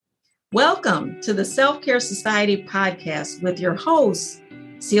Welcome to the Self-Care Society podcast with your hosts,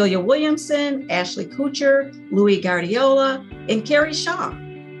 Celia Williamson, Ashley Kuchar, Louis Guardiola, and Carrie Shaw,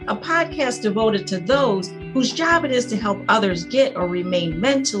 a podcast devoted to those whose job it is to help others get or remain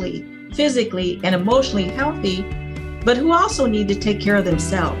mentally, physically, and emotionally healthy, but who also need to take care of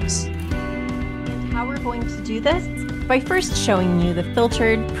themselves. How we're going to do this? By first showing you the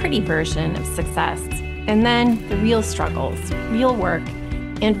filtered, pretty version of success, and then the real struggles, real work,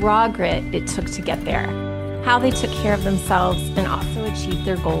 and raw grit it took to get there. How they took care of themselves and also achieved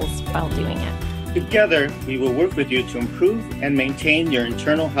their goals while doing it. Together, we will work with you to improve and maintain your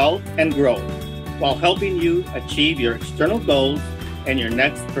internal health and growth while helping you achieve your external goals and your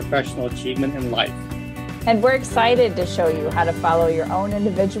next professional achievement in life. And we're excited to show you how to follow your own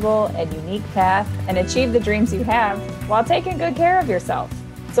individual and unique path and achieve the dreams you have while taking good care of yourself.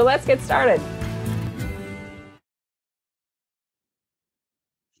 So let's get started.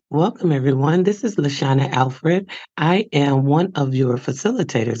 Welcome, everyone. This is Lashanna Alfred. I am one of your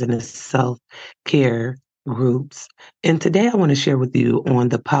facilitators in the self-care groups. And today I want to share with you on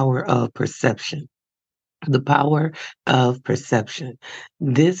the power of perception. The power of perception.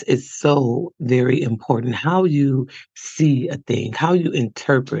 This is so very important. How you see a thing, how you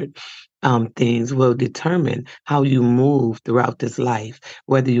interpret things will determine how you move throughout this life,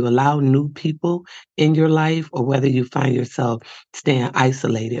 whether you allow new people in your life or whether you find yourself staying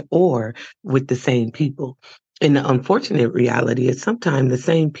isolated or with the same people. And the unfortunate reality is sometimes the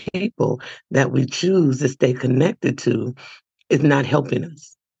same people that we choose to stay connected to is not helping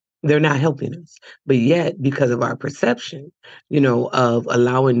us. They're not helping us. But yet, because of our perception, of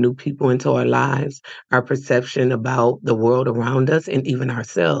allowing new people into our lives, our perception about the world around us and even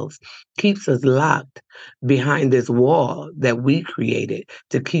ourselves keeps us locked behind this wall that we created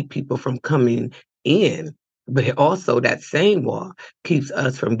to keep people from coming in. But also that same wall keeps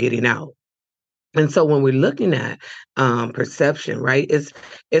us from getting out. And so when we're looking at perception, right,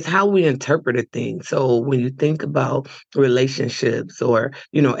 it's how we interpret a thing. So when you think about relationships or,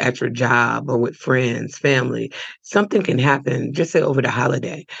 at your job or with friends, family, something can happen, just say over the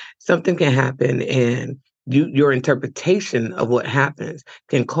holiday, something can happen and your interpretation of what happens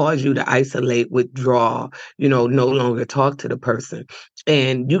can cause you to isolate, withdraw, no longer talk to the person.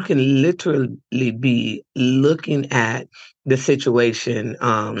 And you can literally be looking at the situation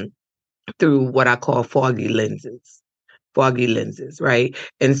through what I call foggy lenses, right?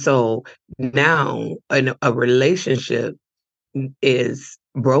 And so now a relationship is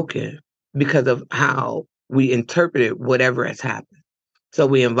broken because of how we interpreted whatever has happened. So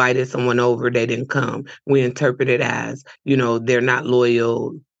we invited someone over, they didn't come. We interpret it as, they're not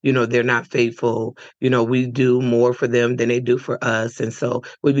loyal, they're not faithful, we do more for them than they do for us. And so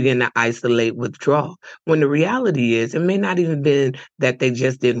we begin to isolate, withdraw. When the reality is, it may not even been that they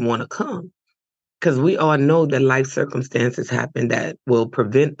just didn't want to come. Because we all know that life circumstances happen that will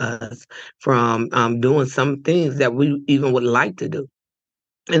prevent us from doing some things that we even would like to do.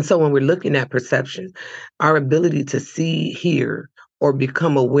 And so when we're looking at perception, our ability to see, hear, or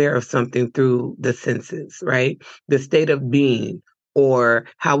become aware of something through the senses, right? The state of being or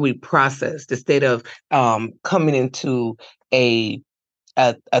how we process, the state of coming into a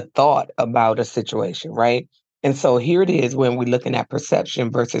thought about a situation, right? And so here it is when we're looking at perception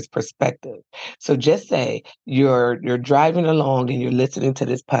versus perspective. So just say you're driving along and you're listening to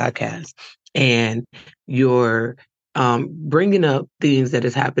this podcast and you're bringing up things that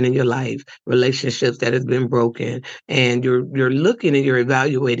has happened in your life, relationships that has been broken, and you're looking and you're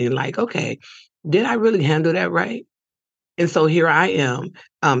evaluating like, okay, did I really handle that right? And so here I am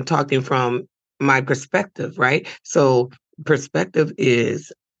talking from my perspective, right? So perspective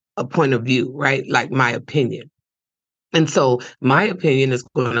is a point of view, right? Like my opinion. And so my opinion is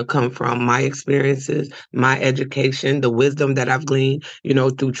going to come from my experiences, my education, the wisdom that I've gleaned,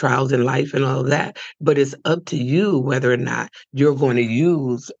 through trials in life and all of that. But it's up to you whether or not you're going to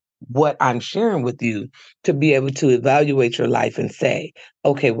use what I'm sharing with you to be able to evaluate your life and say,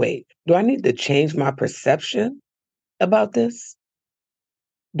 okay, wait, do I need to change my perception about this?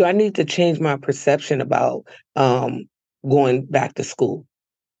 Do I need to change my perception about going back to school?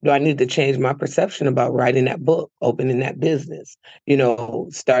 Do I need to change my perception about writing that book, opening that business,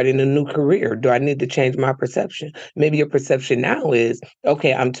 starting a new career? Do I need to change my perception? Maybe your perception now is,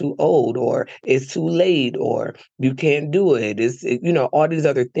 okay, I'm too old, or it's too late, or you can't do it. All these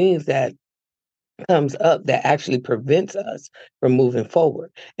other things that comes up that actually prevents us from moving forward.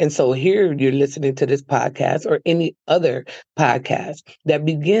 And so here you're listening to this podcast or any other podcast that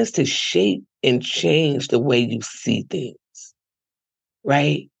begins to shape and change the way you see things,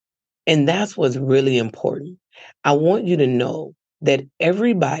 right? And that's what's really important. I want you to know that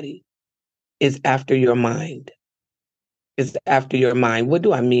everybody is after your mind. It's after your mind. What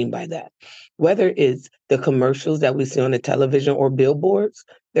do I mean by that? Whether it's the commercials that we see on the television or billboards,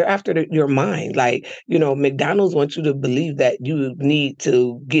 they're after your mind. Like, McDonald's wants you to believe that you need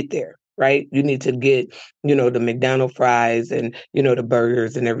to get there, right? You need to get, the McDonald's fries and, the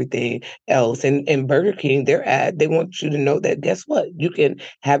burgers and everything else. And Burger King, they want you to know that, guess what? You can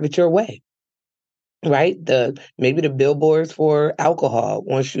have it your way. Right? Maybe the billboards for alcohol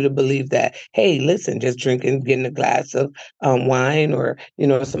wants you to believe that, hey, listen, just getting a glass of wine or,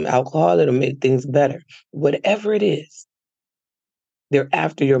 some alcohol, it'll make things better. Whatever it is, they're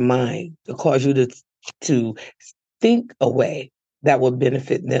after your mind to cause you to think a way that will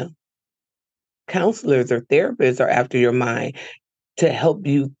benefit them. Counselors or therapists are after your mind to help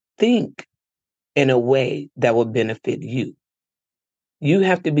you think in a way that will benefit you. You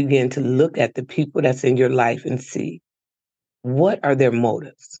have to begin to look at the people that's in your life and see, what are their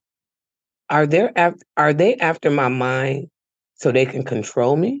motives? Are they after my mind so they can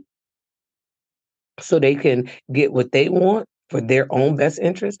control me? So they can get what they want for their own best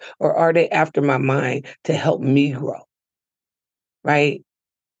interest? Or are they after my mind to help me grow? Right?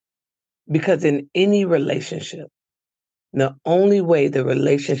 Because in any relationship, the only way the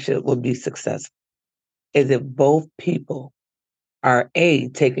relationship will be successful is if both people are A,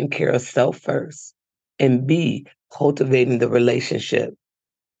 taking care of self first, and B, cultivating the relationship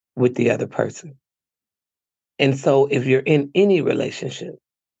with the other person. And so if you're in any relationship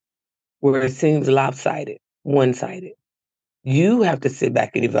where it seems lopsided, one-sided, you have to sit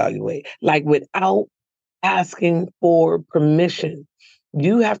back and evaluate, like without asking for permission.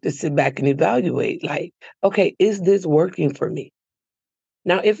 You have to sit back and evaluate, like, okay, is this working for me?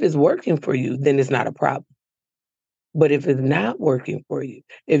 Now, if it's working for you, then it's not a problem. But if it's not working for you,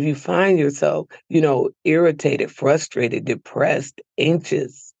 if you find yourself, irritated, frustrated, depressed,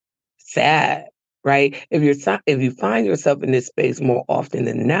 anxious, sad, right? If you find yourself in this space more often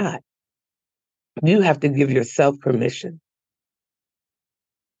than not, you have to give yourself permission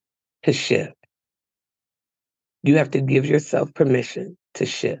to shift. You have to give yourself permission to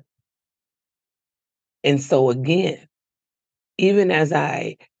shift. And so again, even as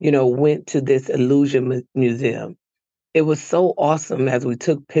I, went to this illusion museum, it was so awesome as we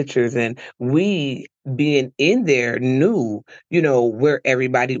took pictures, and we being in there knew, where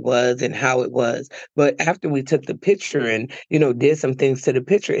everybody was and how it was. But after we took the picture and, did some things to the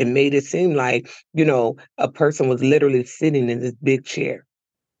picture, it made it seem like, a person was literally sitting in this big chair.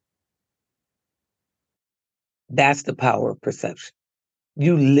 That's the power of perception.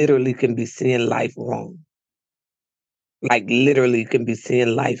 You literally can be seeing life wrong. Like literally can be seeing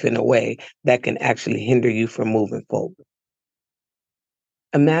life in a way that can actually hinder you from moving forward.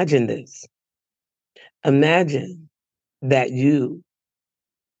 Imagine this. Imagine that you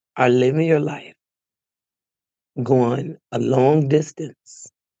are living your life going a long distance.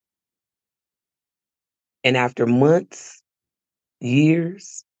 And after months,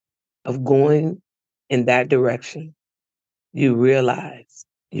 years of going in that direction, you realize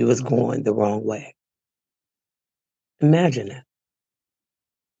you was going the wrong way. Imagine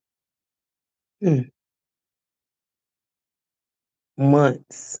that.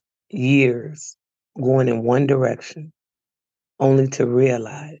 Months, years going in one direction, only to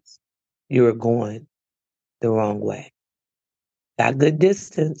realize you were going the wrong way. Got good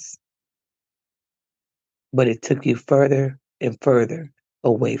distance, but it took you further and further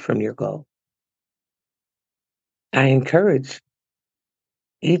away from your goal. I encourage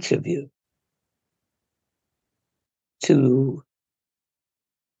each of you to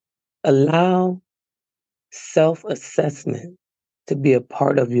allow self-assessment to be a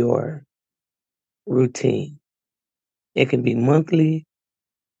part of your routine. It can be monthly,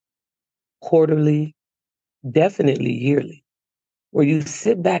 quarterly, definitely yearly, where you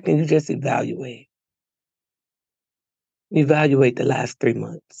sit back and you just evaluate. Evaluate the last 3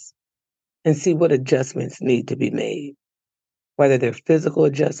 months and see what adjustments need to be made. Whether they're physical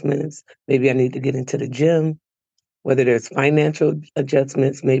adjustments, maybe I need to get into the gym. Whether there's financial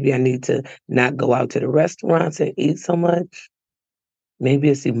adjustments, maybe I need to not go out to the restaurants and eat so much. Maybe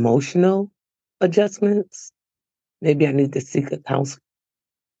it's emotional adjustments. Maybe I need to seek a counselor,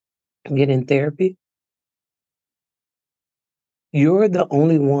 get in therapy. You're the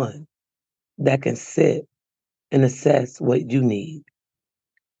only one that can sit and assess what you need.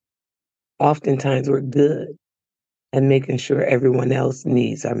 Oftentimes we're good at making sure everyone else's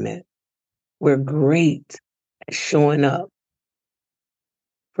needs are met. We're great at showing up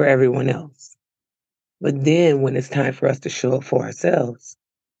for everyone else. But then when it's time for us to show up for ourselves,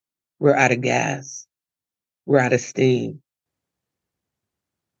 we're out of gas. We're out of steam.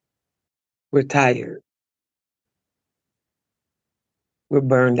 We're tired. We're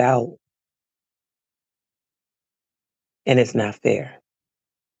burned out. And it's not fair.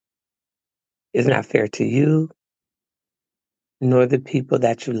 It's not fair to you, nor the people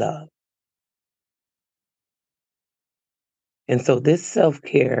that you love. And so this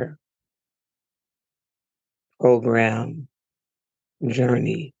self-care program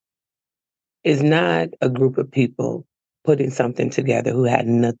journey is not a group of people putting something together who had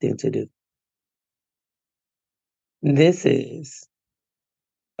nothing to do. This is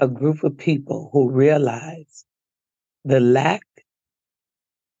a group of people who realize the lack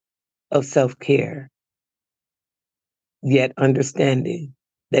of self-care, yet understanding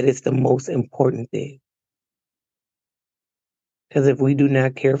that it's the most important thing. Because if we do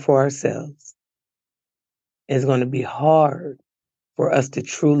not care for ourselves, it's going to be hard for us to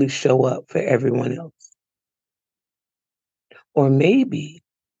truly show up for everyone else. Or maybe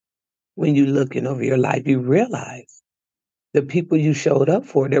when you're looking over your life, you realize the people you showed up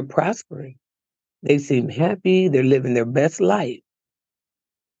for, they're prospering. They seem happy. They're living their best life.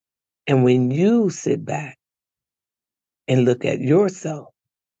 And when you sit back and look at yourself,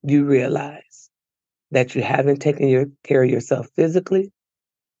 you realize that you haven't taken care of yourself physically,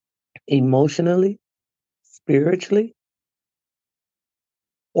 emotionally, spiritually,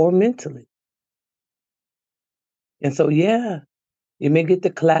 or mentally. And so, yeah, you may get the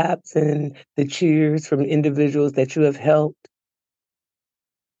claps and the cheers from individuals that you have helped,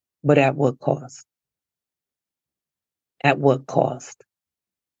 but at what cost? At what cost?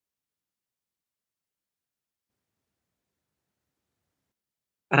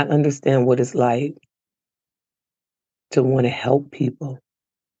 I understand what it's like to want to help people,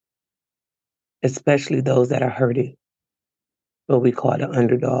 especially those that are hurting, what we call the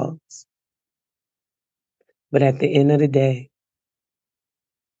underdogs. But at the end of the day,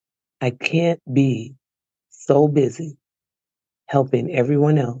 I can't be so busy helping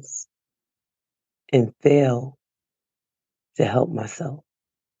everyone else and fail to help myself.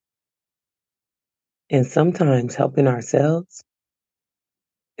 And sometimes helping ourselves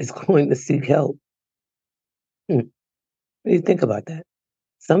is going to seek help. What do you think about that?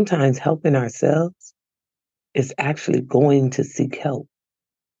 Sometimes helping ourselves is actually going to seek help,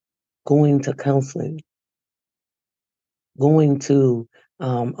 going to counseling, going to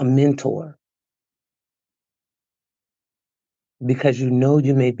a mentor, because you know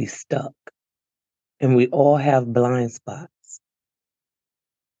you may be stuck. And we all have blind spots.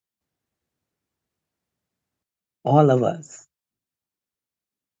 All of us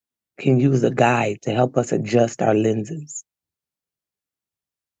can use a guide to help us adjust our lenses.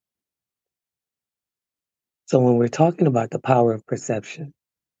 So when we're talking about the power of perception,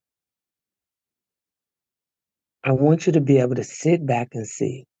 I want you to be able to sit back and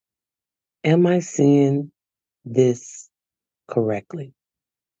see, am I seeing this correctly?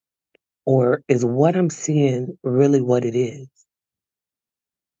 Or is what I'm seeing really what it is?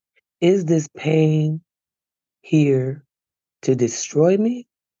 Is this pain here to destroy me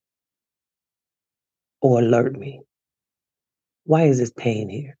or alert me? Why is this pain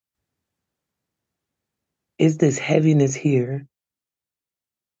here? Is this heaviness here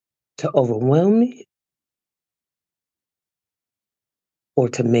to overwhelm me or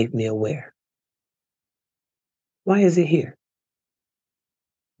to make me aware? Why is it here?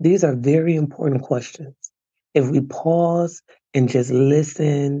 These are very important questions. If we pause and just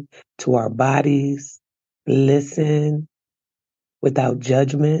listen to our bodies, listen without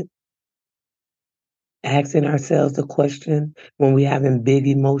judgment, asking ourselves the question when we're having big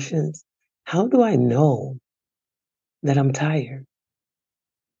emotions, how do I know that I'm tired?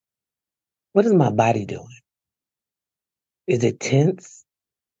 What is my body doing? Is it tense?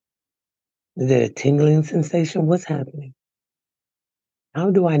 Is it a tingling sensation? What's happening? How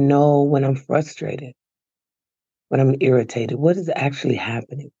do I know when I'm frustrated, when I'm irritated? What is actually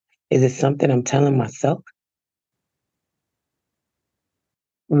happening? Is it something I'm telling myself?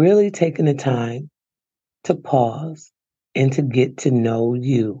 Really taking the time to pause and to get to know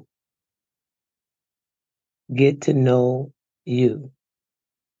you. Get to know you,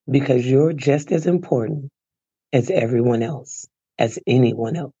 because you're just as important as everyone else, as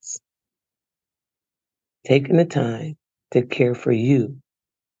anyone else. Taking the time to care for you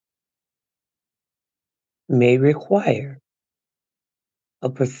may require a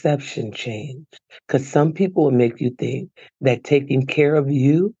perception change, because some people will make you think that taking care of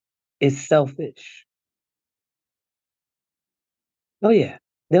you is selfish. Oh, yeah.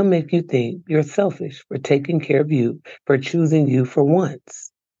 They'll make you think you're selfish for taking care of you, for choosing you for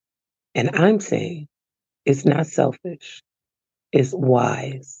once. And I'm saying it's not selfish, it's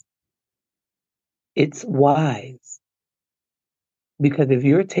wise. It's wise because if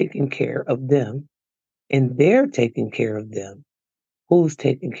you're taking care of them and they're taking care of them, who's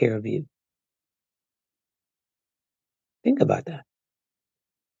taking care of you? Think about that.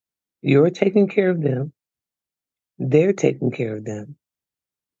 You're taking care of them. They're taking care of them.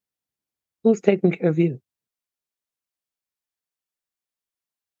 Who's taking care of you?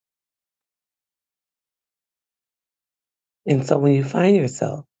 And so when you find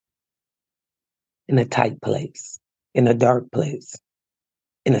yourself in a tight place, in a dark place,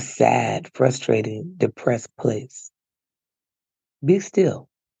 in a sad, frustrating, depressed place, be still.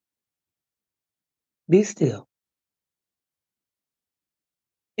 Be still.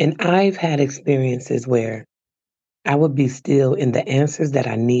 And I've had experiences where I would be still and the answers that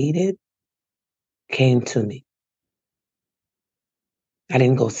I needed came to me. I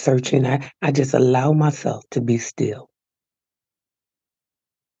didn't go searching. I just allowed myself to be still.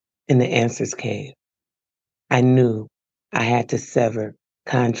 And the answers came. I knew I had to sever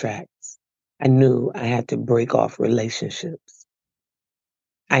contracts. I knew I had to break off relationships.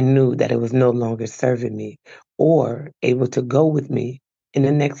 I knew that it was no longer serving me or able to go with me in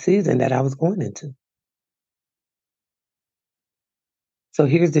the next season that I was going into. So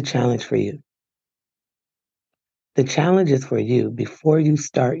here's the challenge for you. The challenge is for you before you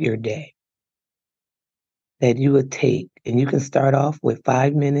start your day that you would take, and you can start off with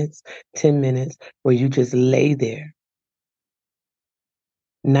 5 minutes, 10 minutes, where you just lay there,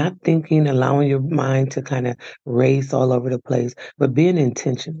 not thinking, allowing your mind to kind of race all over the place, but being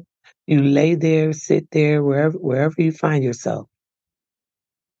intentional. You lay there, sit there, wherever you find yourself,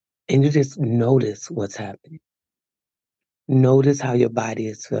 and you just notice what's happening. Notice how your body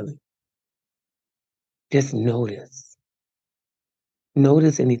is feeling. Just notice.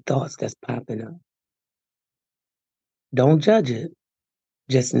 Notice any thoughts that's popping up. Don't judge it.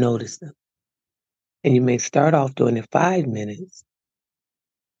 Just notice them. And you may start off doing it 5 minutes,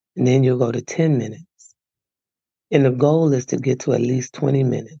 and then you'll go to 10 minutes. And the goal is to get to at least 20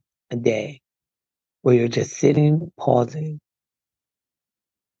 minutes a day where you're just sitting, pausing,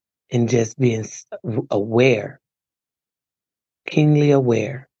 and just being aware, keenly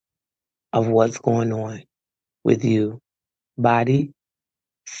aware of what's going on with you, body,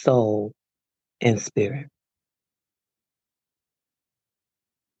 soul, and spirit.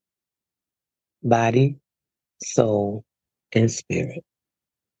 Body, soul, and spirit.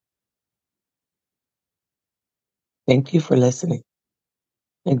 Thank you for listening.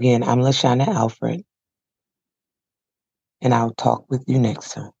 Again, I'm Lashanna Alfred, and I'll talk with you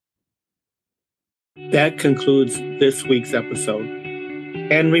next time. That concludes this week's episode.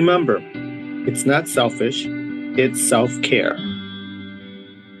 And remember, it's not selfish, it's self-care.